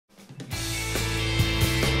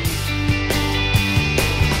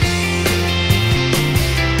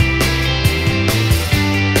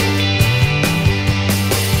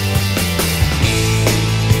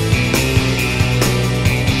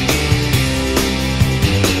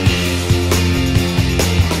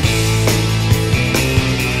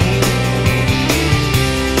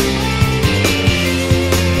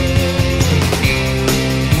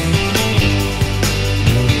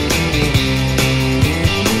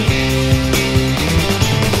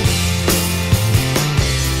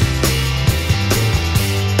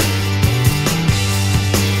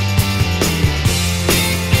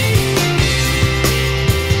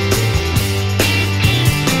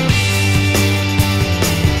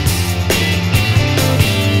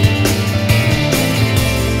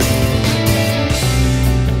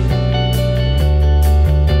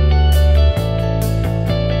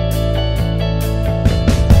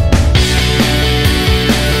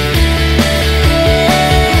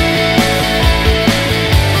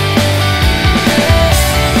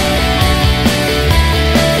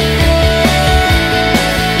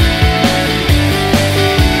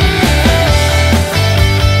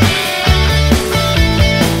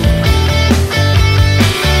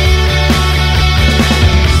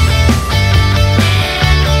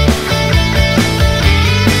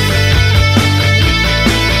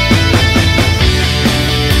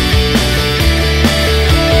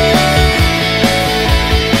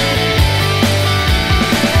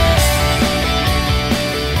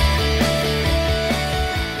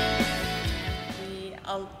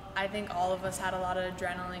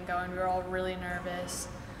nervous.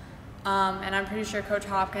 And I'm pretty sure Coach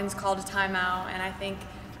Hopkins called a timeout, and I think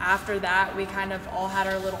after that we kind of all had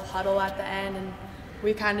our little huddle at the end, and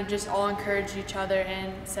we kind of just all encouraged each other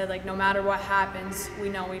and said, like, no matter what happens, we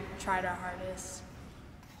know we tried our hardest.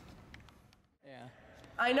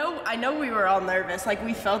 I know we were all nervous, like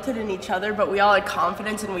we felt it in each other, but we all had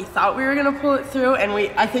confidence and we thought we were going to pull it through, and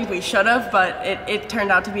I think we should have, but it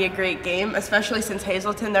turned out to be a great game, especially since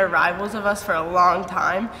Hazleton, they're rivals of us for a long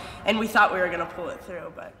time, and we thought we were going to pull it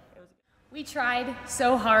through, but it was. We tried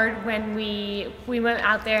so hard when we went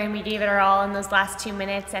out there and we gave it our all in those last 2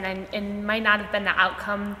 minutes, and it might not have been the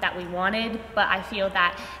outcome that we wanted, but I feel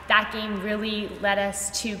that that game really led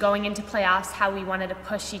us to going into playoffs how we wanted to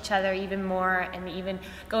push each other even more and even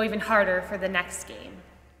go even harder for the next game.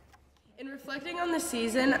 In reflecting on the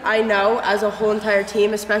season, I know as a whole entire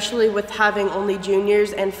team, especially with having only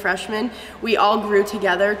juniors and freshmen, we all grew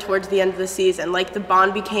together towards the end of the season. Like the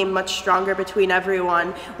bond became much stronger between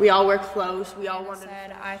everyone. We all were close. We all wanted.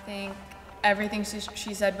 I think everything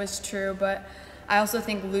she said was true, but I also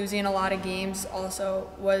think losing a lot of games also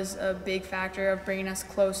was a big factor of bringing us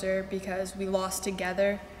closer because we lost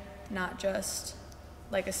together, not just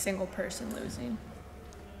like a single person losing.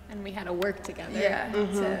 And we had to work together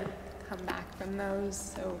to come back from those,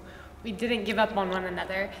 so we didn't give up on one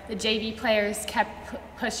another. The JV players kept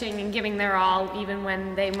pushing and giving their all, even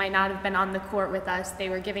when they might not have been on the court with us. They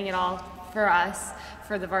were giving it all for us,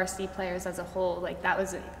 for the varsity players as a whole. Like that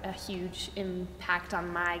was a huge impact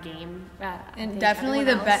on my game. And definitely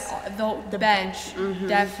the bench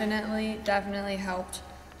definitely helped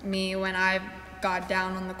me when I got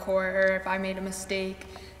down on the court or if I made a mistake,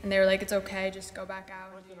 and they were like, "It's okay, just go back out."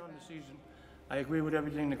 On the season, I agree with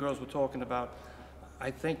everything the girls were talking about. I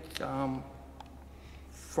think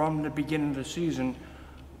from the beginning of the season,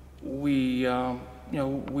 we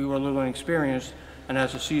we were a little inexperienced, and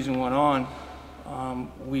as the season went on,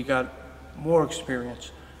 we got more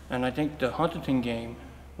experience. And I think the Huntington game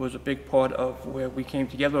was a big part of where we came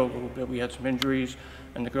together a little bit. We had some injuries,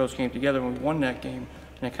 and the girls came together and we won that game.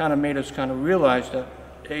 And it kind of made us kind of realize that,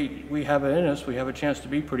 hey, we have it in us. We have a chance to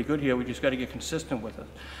be pretty good here. We just got to get consistent with it.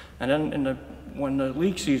 And then when the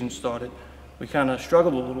league season started, we kind of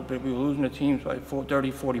struggled a little bit. We were losing the teams by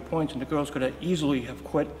 30, 40 points, and the girls could have easily have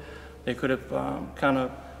quit. They could have kind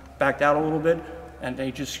of backed out a little bit, and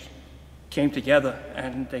they just came together,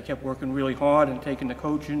 and they kept working really hard and taking the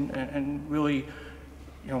coaching and really,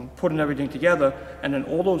 putting everything together. And then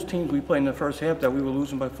all those teams we played in the first half that we were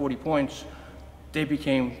losing by 40 points, they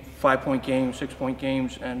became 5-point games, 6-point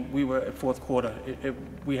games, and we were at fourth quarter.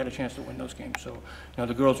 We had a chance to win those games. So,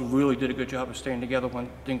 the girls really did a good job of staying together when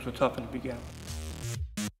things were tough in the beginning.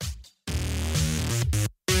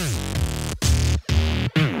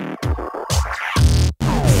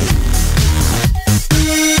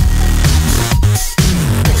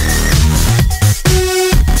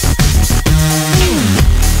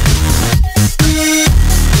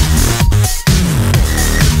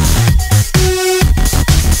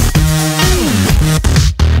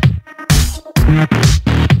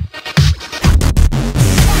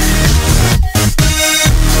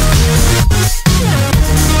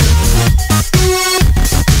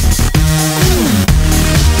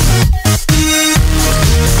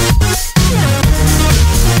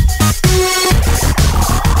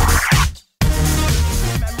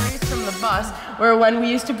 Where when we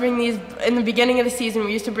used to bring these, in the beginning of the season,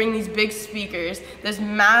 we used to bring these big speakers, this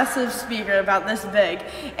massive speaker about this big,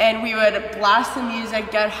 and we would blast the music,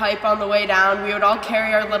 get hype on the way down. We would all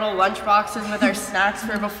carry our little lunch boxes with our snacks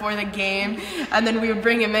for before the game, and then we would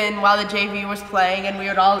bring them in while the JV was playing, and we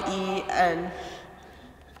would all eat, and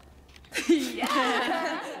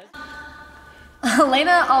yeah.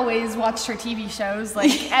 Helena always watched her TV shows.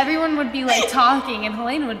 Like everyone would be like talking, and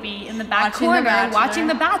Helena would be in the back corner watching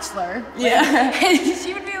The Bachelor. Yeah, and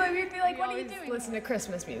she would be like, we'd be like, "What are you doing?" Listen to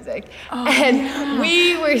Christmas music, and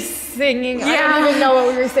we were singing. I don't even know what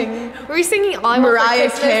we were singing. We were singing All I Want for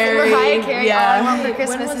Christmas. Mariah Carey. Yeah. All I Want for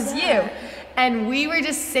Christmas is You. And we were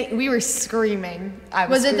just we were screaming.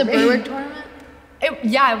 Was it the Berwick tournament? It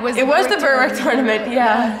was. It was the Berwick tournament.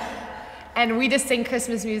 Yeah. And we just sang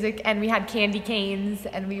Christmas music, and we had candy canes,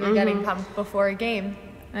 and we were getting pumped before a game.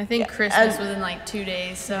 I think Christmas was in like 2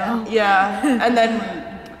 days, so. Yeah, and then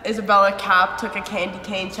Isabella Cap took a candy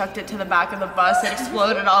cane, chucked it to the back of the bus, it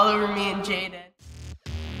exploded all over me and Jaden.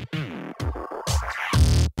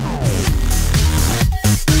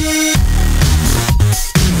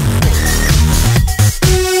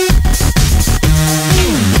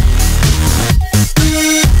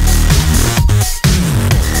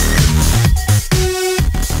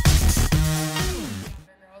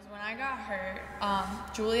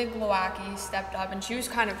 stepped up, and she was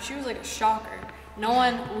like a shocker.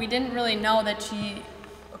 We didn't really know that she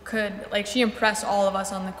she impressed all of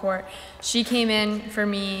us on the court. She came in for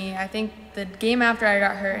me, I think the game after I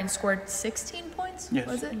got hurt, and scored 16 points, yes.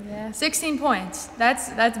 Was it? Yeah. 16 points. That's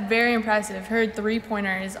very impressive. Her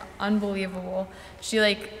three-pointer is unbelievable. She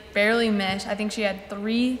barely missed. I think she had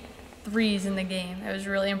 3 threes in the game. It was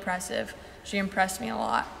really impressive. She impressed me a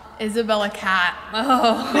lot. Isabella Cat.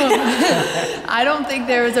 Oh, I don't think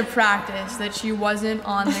there was a practice that she wasn't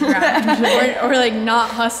on the ground or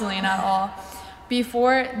not hustling at all.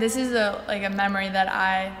 This is a memory that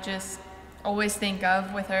I just always think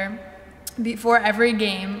of with her. Before every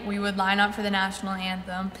game, we would line up for the national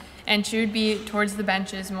anthem, and she would be towards the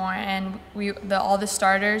benches more, and all the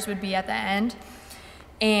starters would be at the end.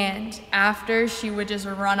 And after, she would just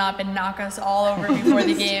run up and knock us all over before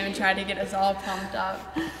the game and try to get us all pumped up.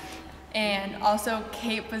 And also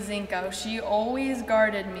Kate Bazinko, she always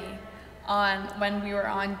guarded me when we were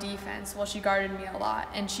on defense. Well, she guarded me a lot,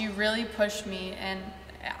 and she really pushed me, and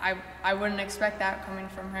I wouldn't expect that coming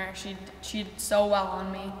from her. She did so well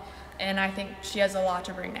on me, and I think she has a lot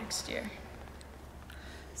to bring next year.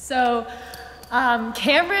 So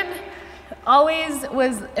Cameron always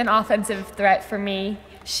was an offensive threat for me.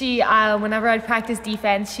 She, whenever I'd practice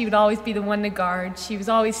defense, she would always be the one to guard. She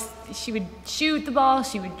would shoot the ball,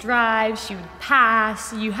 she would drive, she would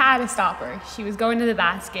pass. You had to stop her. She was going to the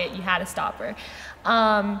basket, you had to stop her.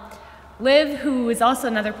 Liv, who is also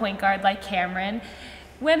another point guard like Cameron,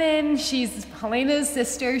 went in. She's Helena's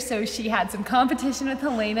sister, so she had some competition with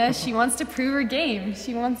Helena. She wants to prove her game.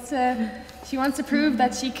 She wants to prove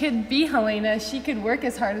that she could be Helena. She could work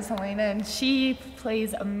as hard as Helena, and she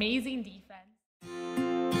plays amazing defense.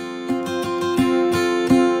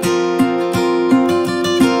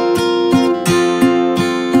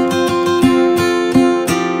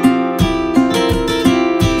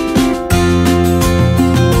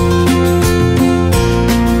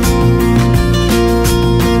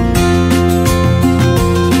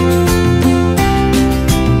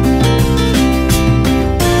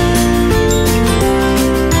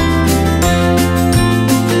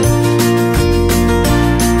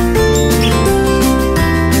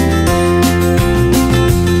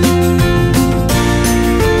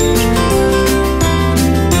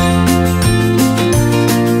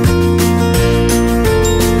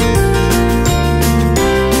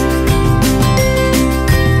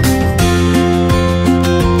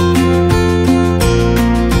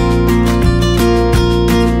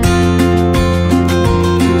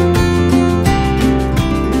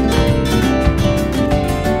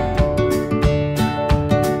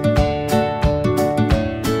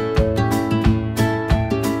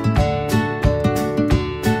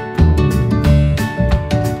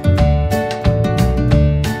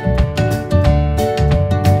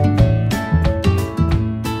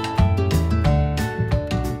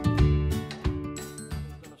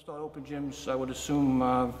 Gyms, I would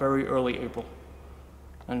assume very early April,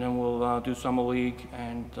 and then we'll do summer league.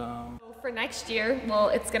 And for next year, well,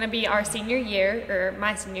 it's going to be our senior year, or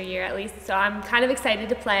my senior year at least, so I'm kind of excited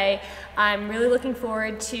to play. I'm really looking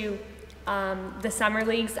forward to the summer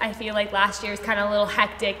leagues. I feel like last year was kind of a little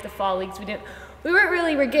hectic. The fall leagues, we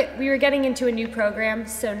were getting into a new program,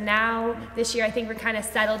 so now this year I think we're kind of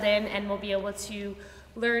settled in, and we'll be able to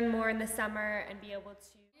learn more in the summer and be able to.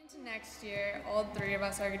 Into next year, all 3 of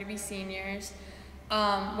us are going to be seniors.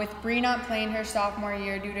 With Bree not playing her sophomore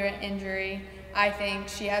year due to an injury, I think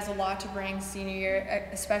she has a lot to bring senior year,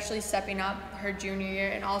 especially stepping up her junior year.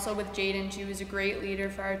 And also with Jaden, she was a great leader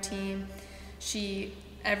for our team.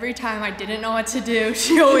 Every time I didn't know what to do,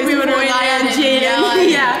 she always would rely on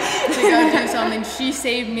Jaden to go do something. She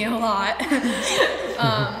saved me a lot.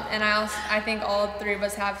 And I think all 3 of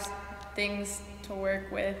us have things to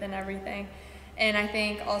work with and everything. And I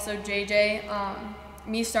think also JJ,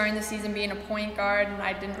 me starting the season being a point guard and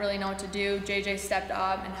I didn't really know what to do, JJ stepped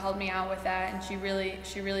up and helped me out with that, and she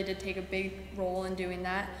really did take a big role in doing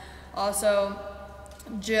that. Also,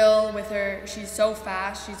 Jill, she's so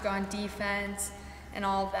fast, she's gone defense and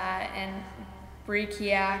all of that, and Bree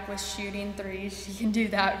Kiak with shooting threes, she can do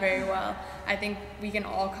that very well. I think we can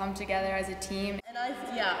all come together as a team. And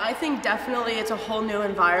I think definitely it's a whole new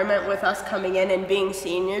environment with us coming in and being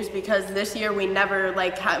seniors, because this year we never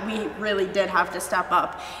we really did have to step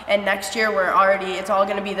up, and next year it's all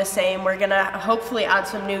going to be the same. We're going to hopefully add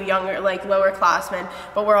some new younger lower classmen,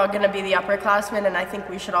 but we're all going to be the upperclassmen, and I think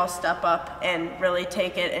we should all step up and really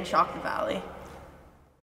take it and shock the valley.